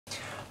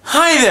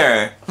Hi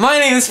there, my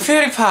name is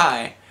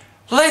Pewdiepie.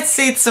 Let's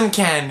eat some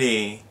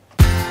candy.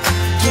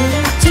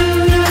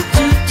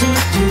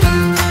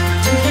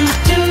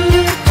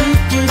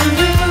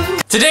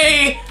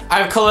 Today,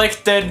 I've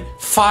collected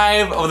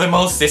 5 of the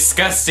most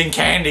disgusting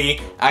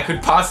candy I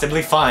could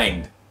possibly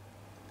find.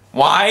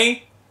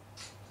 Why?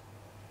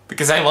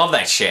 Because I love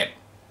that shit.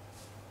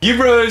 You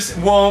bros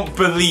won't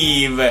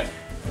believe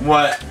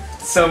what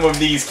some of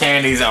these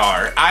candies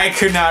are. I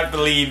could not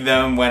believe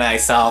them when I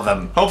saw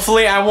them.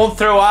 Hopefully I won't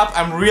throw up.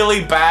 I'm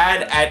really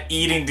bad at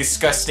eating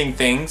disgusting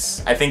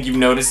things. I think you've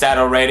noticed that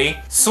already.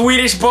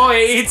 Swedish boy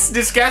eats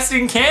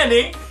disgusting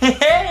candy.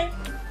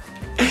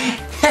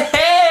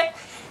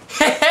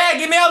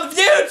 Give me all the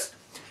views!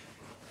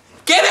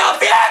 Give me all the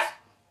views!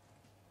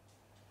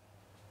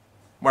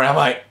 Where am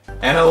I?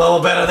 And a little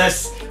bit of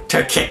this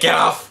to kick it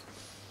off.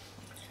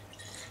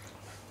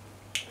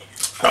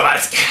 Oh,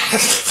 that's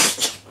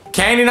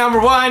candy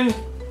number 1,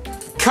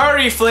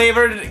 curry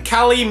flavored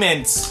Cali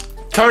mints.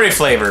 Curry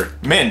flavor,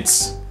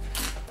 mints.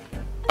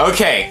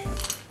 Okay,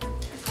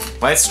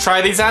 let's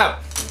try these out.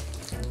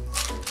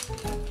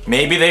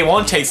 Maybe they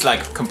won't taste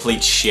like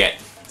complete shit.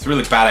 It's a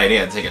really bad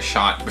idea to take a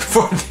shot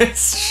before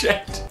this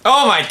shit.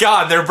 Oh my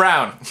god, they're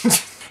brown.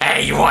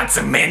 Hey, you want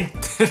some mint?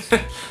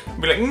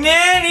 Be like,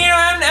 nah, you know,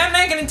 I'm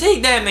not gonna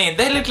take that mint.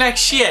 They look like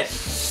shit.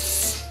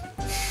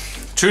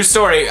 True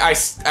story, I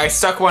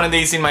stuck one of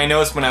these in my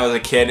nose when I was a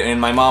kid and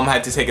my mom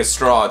had to take a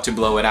straw to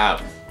blow it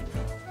out.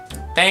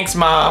 Thanks,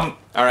 Mom.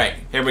 Alright,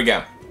 here we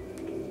go.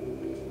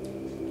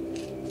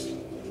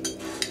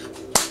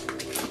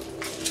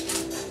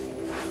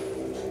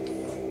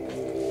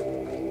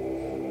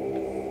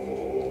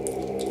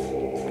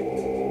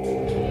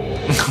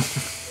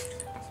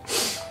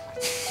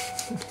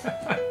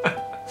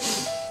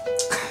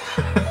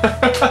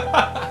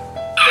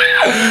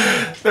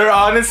 They're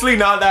honestly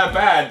not that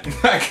bad.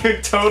 I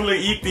could totally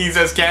eat these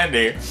as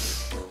candy.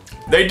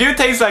 They do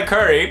taste like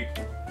curry.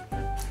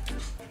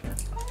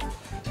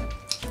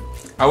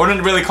 I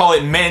wouldn't really call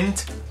it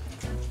mint,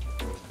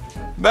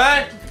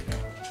 but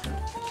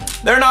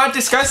they're not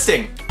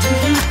disgusting.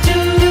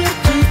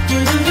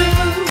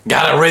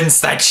 Gotta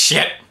rinse that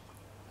shit.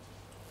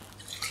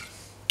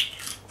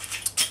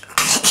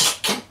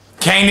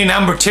 Candy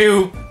number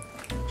 2,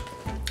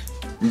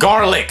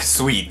 garlic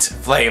sweet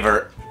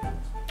flavor.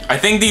 I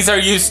think these are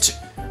used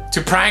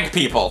to prank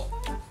people.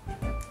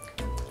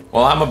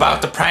 Well, I'm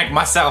about to prank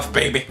myself,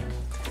 baby.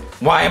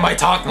 Why am I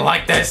talking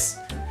like this?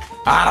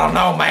 I don't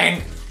know,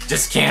 man.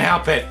 Just can't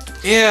help it.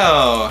 Ew,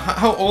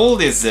 how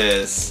old is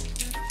this?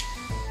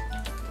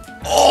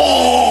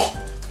 Oh!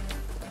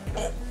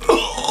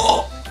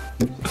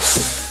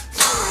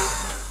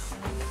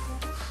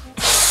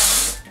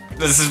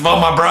 This is for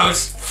my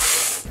bros.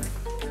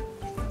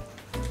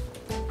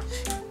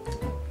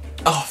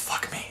 Oh,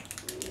 fuck me.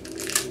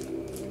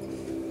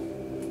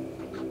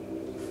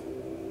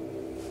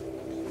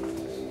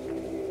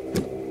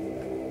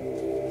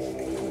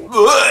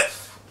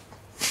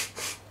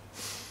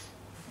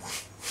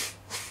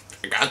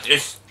 I got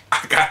this.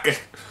 I got this.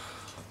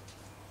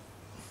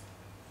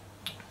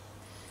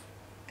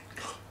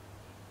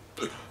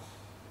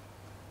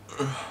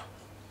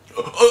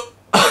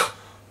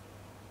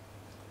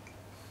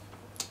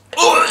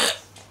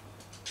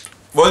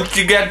 Once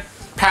you get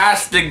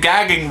past the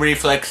gagging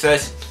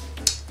reflexes,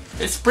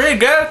 it's pretty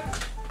good.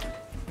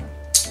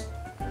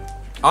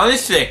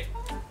 Honestly,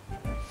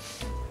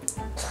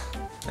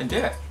 I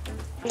did it.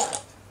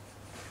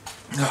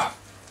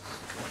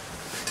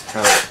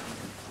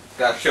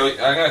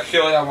 I gotta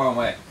show you one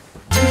way.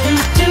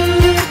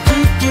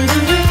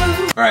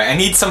 Alright, I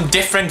need some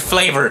different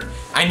flavor.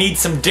 I need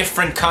some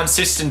different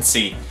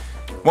consistency.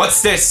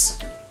 What's this?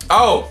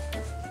 Oh!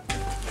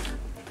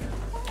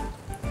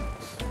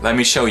 Let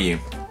me show you.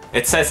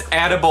 It says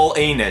edible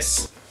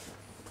anus.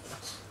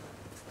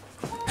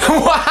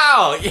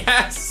 Wow,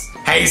 yes!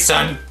 Hey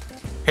son,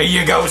 here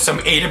you go, some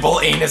edible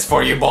anus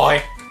for you,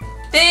 boy.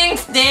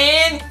 Thanks,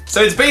 Dad!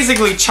 So it's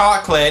basically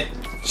chocolate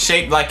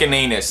shaped like an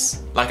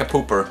anus, like a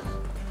pooper.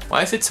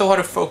 Why is it so hard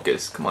to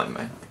focus? Come on,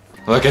 man.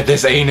 Look at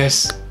this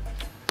anus.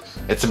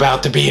 It's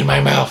about to be in my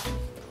mouth.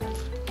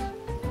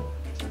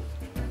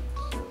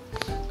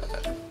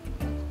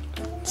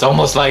 It's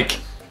almost like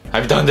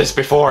I've done this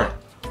before.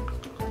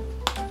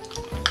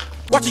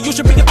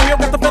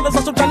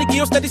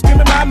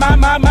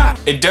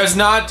 It does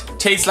not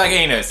taste like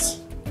anus.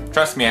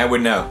 Trust me, I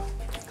would know.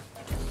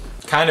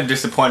 Kind of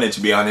disappointed,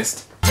 to be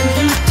honest.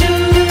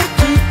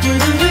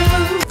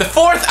 The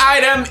 4th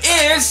item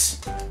is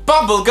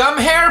bubblegum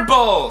hair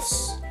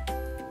balls.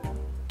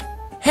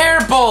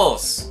 Hair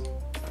balls.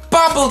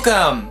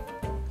 Bubblegum.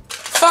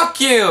 Fuck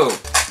you.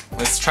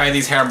 Let's try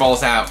these hair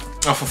balls out.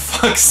 Oh, for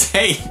fuck's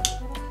sake.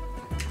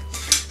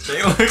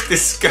 They look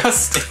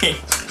disgusting.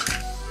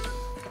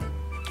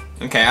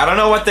 Okay, I don't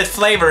know what the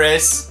flavor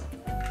is,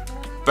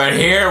 but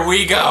here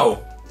we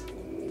go.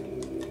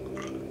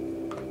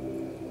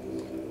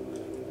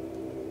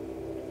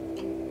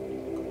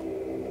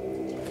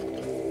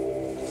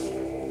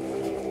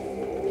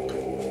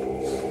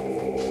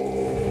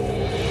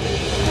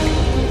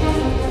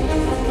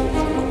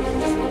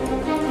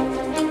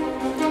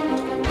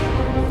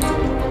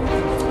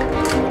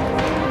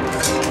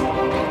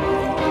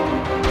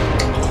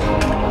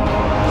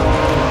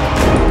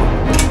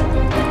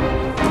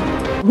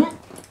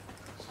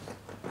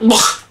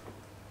 It's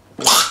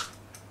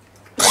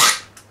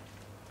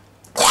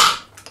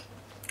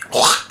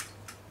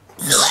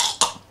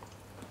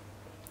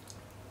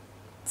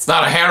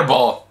not a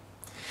hairball.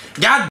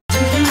 God.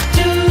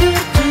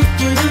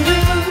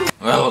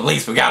 Well, at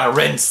least we gotta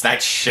rinse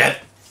that shit.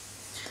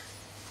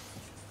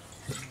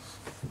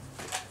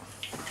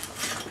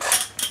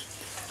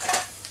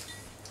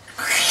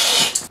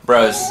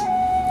 Bros,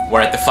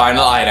 we're at the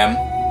final item.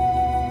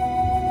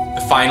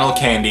 The final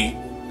candy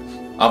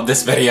of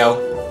this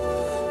video.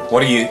 What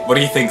do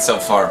you think so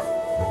far?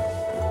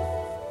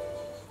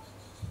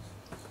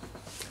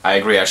 I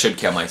agree, I should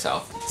kill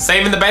myself.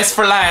 Saving the best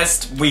for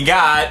last, we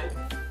got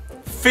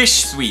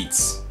fish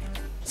sweets.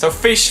 So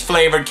fish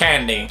flavored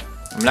candy.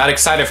 I'm not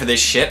excited for this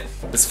shit.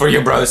 It's for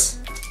you, bros.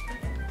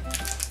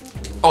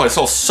 Oh, it's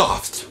all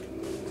soft.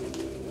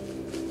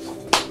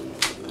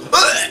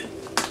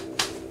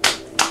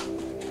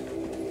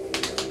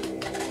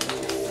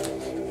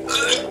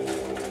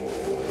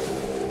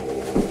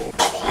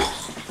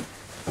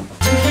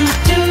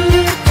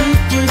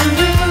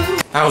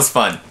 That was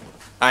fun.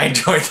 I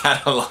enjoyed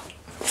that a lot.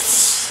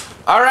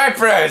 Alright,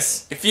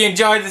 bros. If you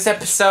enjoyed this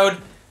episode,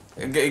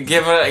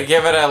 give it a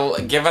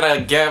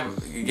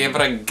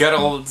good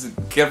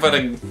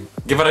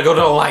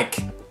old like.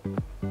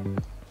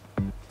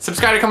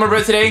 Subscribe to Come On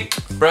Bro today.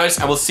 Bros,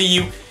 I will see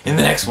you in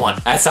the next one.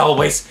 As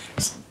always. What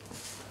the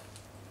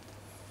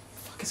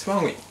fuck is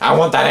wrong with me? I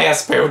want that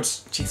ass,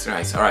 Pewds. Jesus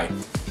Christ, alright.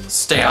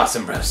 Stay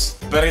awesome, bros.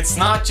 But it's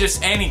not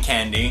just any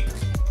candy.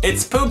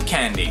 It's poop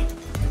candy.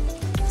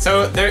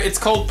 So it's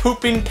called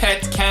Poopin'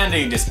 Pet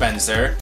Candy Dispenser.